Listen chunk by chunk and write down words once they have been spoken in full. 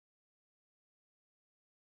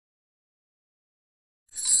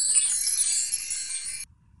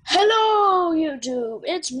Hello YouTube,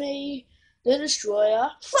 it's me, the Destroyer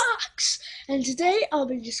Fox, and today I'll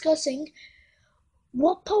be discussing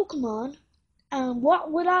what Pokemon and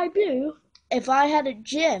what would I do if I had a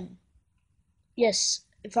gym. Yes,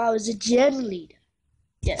 if I was a gym leader.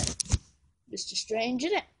 Yeah, Mr. Strange,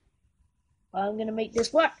 innit? Well, I'm gonna make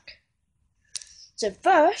this work. So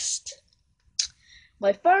first,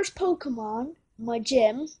 my first Pokemon, my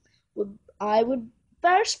gym,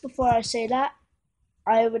 before I say that,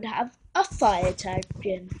 I would have a fire type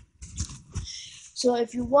gym. So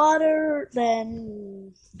if you water,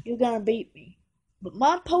 then you're gonna beat me. But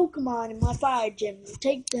my Pokemon in my fire gym will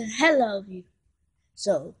take the hell out of you.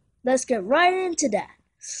 So let's get right into that.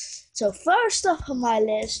 So first up on my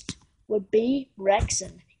list would be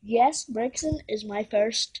Rexen. Yes, Rexen is my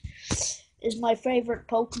favorite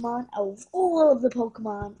Pokemon of all of the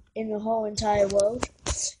Pokemon in the whole entire world.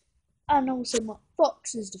 And also my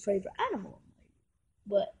fox is the favorite animal,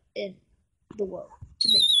 but in the world to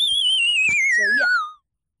me. So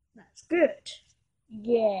yeah, that's good.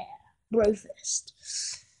 Yeah, Brofist.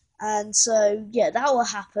 And so yeah, that will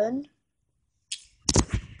happen.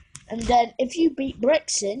 And then if you beat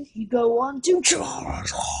Brexin, you go on to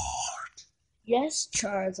Charizard. Yes,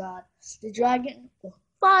 Charizard, the dragon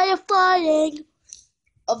fire fighting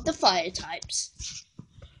of the fire types.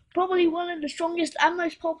 Probably one of the strongest and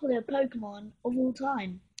most popular Pokemon of all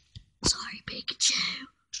time. Sorry, Pikachu.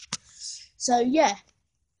 So yeah,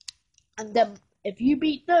 and then if you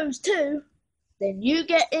beat those two, then you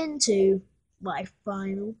get into my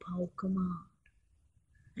final Pokemon.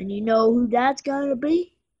 And you know who that's gonna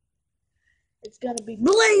be? It's gonna be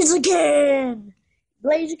Blaziken!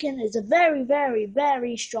 Blaziken is a very, very,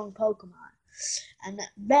 very strong Pokemon. And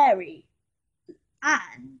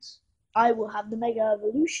I will have the Mega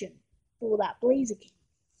Evolution for that Blaziken.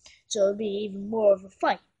 So it'll be even more of a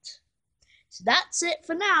fight. So that's it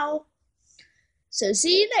for now. So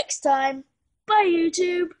see you next time. Bye,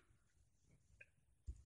 YouTube.